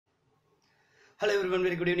Hello everyone,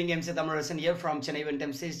 very good evening. MC Thamizharasan here from Chennai Event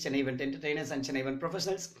Emcees, Chennai Event Entertainers and Chennai Event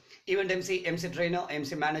Professionals, Event MC, MC Trainer,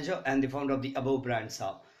 MC Manager and the founder of the above brands.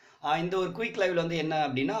 இந்த ஒரு quick லைவ்ல வந்து என்ன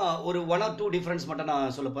அப்படின்னா ஒரு 1 or 2 difference மட்டும்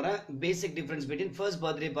நான் சொல்ல போறேன். பேசிக் difference between first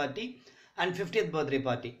birthday party and 50th birthday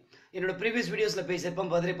party. என்னோட ப்ரீவியஸ் வீடியோஸ்ல பேசியிருப்போம்.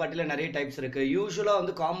 பர்த்டே பார்ட்டில நிறைய டைப்ஸ் இருக்கு. யூஸ்வலா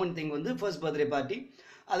வந்து காமன் திங் வந்து ஃபர்ஸ்ட் பர்த்டே பார்ட்டி,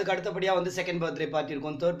 அதுக்கு அடுத்தபடியாக வந்து செகண்ட் பர்த்டே பார்ட்டி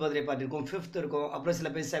இருக்கும், தேர்ட் பர்த்டே பார்ட்டி இருக்கும், ஃபிஃப்த் இருக்கும், அப்புறம்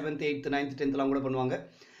சில பேர் 7th 8th 9th 10thலாம் கூட பண்ணுவாங்க.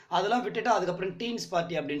 அதெல்லாம் விட்டுட்டு அதுக்கப்புறம் டீன்ஸ்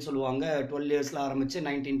பார்ட்டி அப்படின்னு சொல்லுவாங்க. 12 இயர்ஸ்ல ஆரம்பிச்சு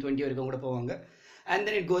 19 20 வரைக்கும் கூட போவாங்க. And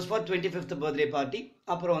then it goes for 25th birthday party,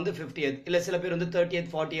 அப்புறம் வந்து 50th, இல்லை சில பேர் வந்து 30th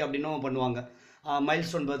 40 அப்படின்னும் பண்ணுவாங்க. மைல்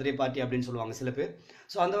ஸ்டோன் பர்த்டே பார்ட்டி அப்படின்னு சொல்லுவாங்க சில பேர்.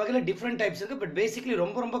 ஸோ அந்த வகையில் டிஃப்ரெண்ட் டைப்ஸ் இருக்குது. பட் பேசிக்லி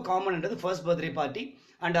ரொம்ப காமன்ன்றது ஃபர்ஸ்ட் பர்த்டே பார்ட்டி.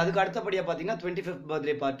 அண்ட் அதுக்கு அடுத்தபடியாக பார்த்தீங்கன்னா 25th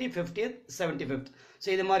birthday party, 50th 75th. So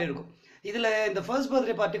இது மாதிரி இருக்கும். இதில் இந்த ஃபர்ஸ்ட்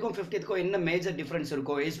பர்த்டே பார்ட்டிக்கும் 50th என்ன மேஜர் டிஃப்ரென்ஸ்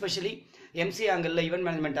இருக்கும், எஸ்பெஷலி எம்சி ஆங்கிளில், ஈவென்ட்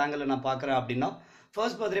மேனேஜ்மெண்ட் ஆங்கிளில் நான் பார்க்குறேன் அப்படின்னா,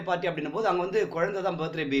 ஃபர்ஸ்ட் பர்த்டே பார்ட்டி அப்படின்னும் போது அங்கே வந்து குழந்தை தான்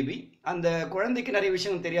பர்த்டே பேபி. அந்த குழந்தைக்கு நிறைய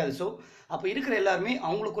விஷயங்கள் தெரியாது. ஸோ அப்போ இருக்கிற எல்லாருமே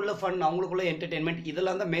அவங்களுக்குள்ள ஃபன், அவங்களுக்குள்ள என்டர்டெயின்மெண்ட்,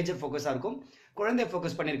 இதெல்லாம் தான் மேஜர் ஃபோக்கஸாக இருக்கும். குழந்தைய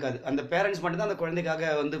ஃபோக்கஸ் பண்ணியிருக்காது. அந்த பேரண்ட்ஸ் மட்டும் தான் அந்த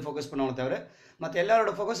குழந்தைக்காக வந்து ஃபோக்கஸ் பண்ணுவாங்க தவிர மற்ற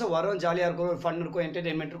எல்லாரோட ஃபோக்கஸும் வரும், ஜாலியாக இருக்கும், ஒரு ஃபன் இருக்கும்,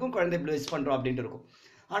 என்டர்டெயின்மெண்ட் இருக்கும், குழந்தை பிளஸ் பண்ணுறோம் அப்படின்ட்டு இருக்கும்.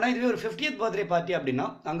 ஆனால் இதுவே ஒரு 50th பர்த்டே பார்ட்டி அப்படின்னா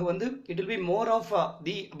அங்கே வந்து it will be more of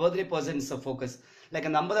the birthday persons focus. Like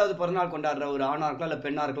அந்த 50வது பிறந்தநாள் கொண்டாடுற ஒரு ஆணாக இருக்கலாம், இல்லை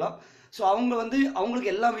பெண்ணாக இருக்கலாம். ஸோ அவங்க வந்து அவங்களுக்கு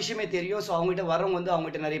எல்லா விஷயமே தெரியும். ஸோ அவங்ககிட்ட வரவங்க வந்து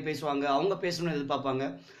அவங்ககிட்ட நிறைய பேசுவாங்க, அவங்க பேசணும்னு எதிர்பார்ப்பாங்க.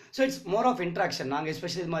 So it's more of interaction. நாங்கள்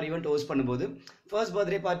எஸ்பெஷலி இது மாதிரி ஈவெண்ட் ஹோஸ்ட் பண்ணும்போது ஃபர்ஸ்ட்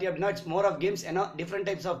பர்த்டே பார்ட்டி அப்படின்னா இட்ஸ் மோர் ஆஃப் கேம்ஸ். ஏன்னா டிஃப்ரெண்ட்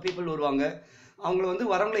டைப்ஸ் ஆஃப் பீப்புள் வருவாங்க, அவங்கள வந்து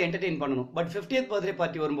வரவங்களை என்டர்டெயின் பண்ணணும். பட் 50th பர்த்டே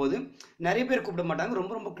பார்ட்டி வரும்போது நிறைய பேர் கூப்பிட மாட்டாங்க,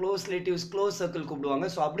 ரொம்ப க்ளோஸ் ரிலேட்டிவ்ஸ், க்ளோஸ் சர்க்கிள் கூப்பிடுவாங்க.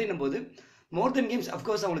 ஸோ அப்படின்னும் போது மோர் தென் கேம்ஸ்,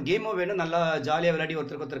 அஃப்கோர்ஸ் அவங்களுக்கு கேமோ வேணும், நல்லா ஜாலியாக விளையாடி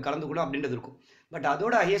ஒருத்தர் கலந்துக்கணும் அப்படின்றது இருக்கும். பட்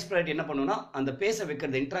அதோட ஹையஸ்ட் ப்ரையாரிட்டி என்ன பண்ணுன்னா அந்த பேச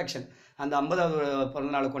வைக்கிறது, இன்ட்ராக்ஷன். அந்த 50வது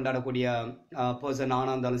பிறந்தநாளை கொண்டாடக்கூடிய பர்சன்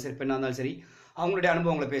ஆணாக இருந்தாலும் சரி, பெண்ணாக இருந்தாலும் சரி, அவங்களுடைய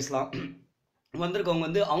அனுபவங்களை பேசலாம். வந்திருக்கவங்க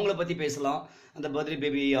வந்து அவங்கள பற்றி பேசலாம், அந்த பர்த்டே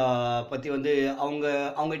பேபி பற்றி வந்து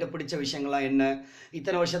அவங்ககிட்ட பிடிச்ச விஷயங்கள்லாம் என்ன,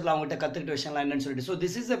 இத்தனை வருஷத்தில் அவங்ககிட்ட கற்றுக்கிட்ட விஷயங்கள்லாம் என்னன்னு சொல்லிட்டு. So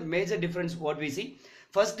this is a major difference what we C.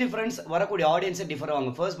 First difference, வரக்கூடிய ஆடியன்ஸே டிஃபர்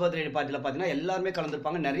ஆவாங்க. ஃபர்ஸ்ட் பர்த்டே பார்ட்டியில் பார்த்தீங்கன்னா எல்லாருமே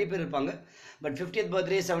கலந்துருப்பாங்க, நிறைய பேர் இருப்பாங்க. பட் 50th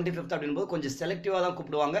பர்த்டே 75th அப்படின்போது கொஞ்சம் செலக்டிவாக தான்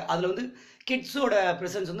கூப்பிடுவாங்க. அதில் வந்து கிட்ஸோட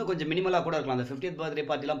ப்ரெசன்ஸ் வந்து கொஞ்சம் மினிமலாக கூட இருக்கலாம். அந்த 50th பர்த்டே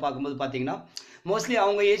பார்ட்டிலாம் பார்க்கும்போது பார்த்தீங்கன்னா மோஸ்ட்லி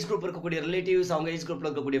அவங்க ஏஜ் குரூப் இருக்கக்கூடிய ரிலேட்டிவ்ஸ், அவங்க ஏஜ் குரூப்பில்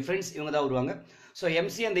இருக்கக்கூடிய ஃப்ரெண்ட்ஸ், இவங்க தான் வருவாங்க. ஸோ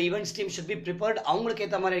எம்சி அந்த events team should be prepared. அவங்களுக்கு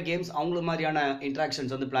ஏற்ற மாதிரி கேம்ஸ், அவங்களுக்கு மாதிரியான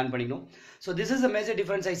இன்ட்ராக்ஷன்ஸ் வந்து பிளான் பண்ணிக்கணும். So this is a major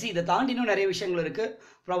difference I C. இதை தாண்டி இன்னும் நிறைய விஷயங்கள் இருக்குது.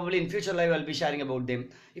 Probably in future live I'll be sharing about them.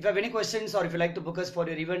 If you have any questions or if you like to book us for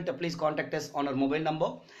your event, please contact us on our mobile number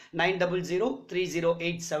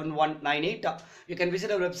 900-308-7198. You can visit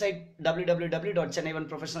our website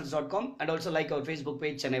www.chennaieventprofessionals.com and also like our Facebook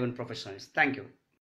page Chennai Event Professionals. Thank you.